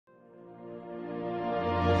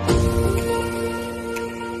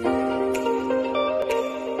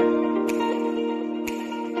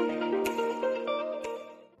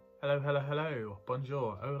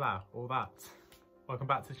all that. Welcome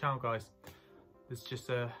back to the channel, guys. This is just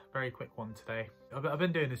a very quick one today. I've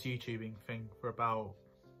been doing this YouTubing thing for about,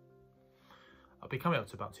 I'll be coming up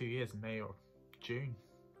to about 2 years in May or June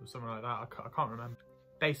or something like that. I can't remember.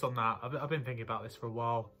 Based on that, I've been thinking about this for a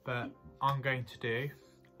while, but I'm going to do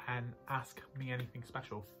an Ask Me Anything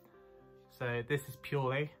special. So this is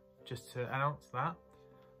purely just to announce that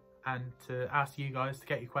and to ask you guys to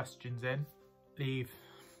get your questions in. Leave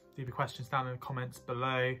your questions down in the comments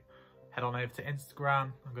below. Head on over to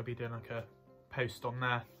Instagram. I'm going to be doing like a post on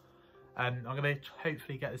there. I'm going to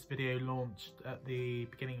hopefully get this video launched at the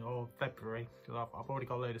beginning of February because I've already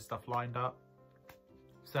got a load of stuff lined up.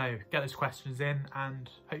 So get those questions in and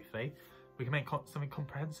hopefully we can make something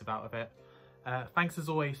comprehensive out of it. Thanks as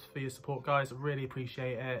always for your support, guys. I really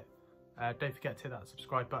appreciate it. Don't forget to hit that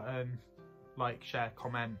subscribe button, like, share,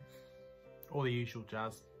 comment, all the usual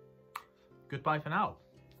jazz. Goodbye for now.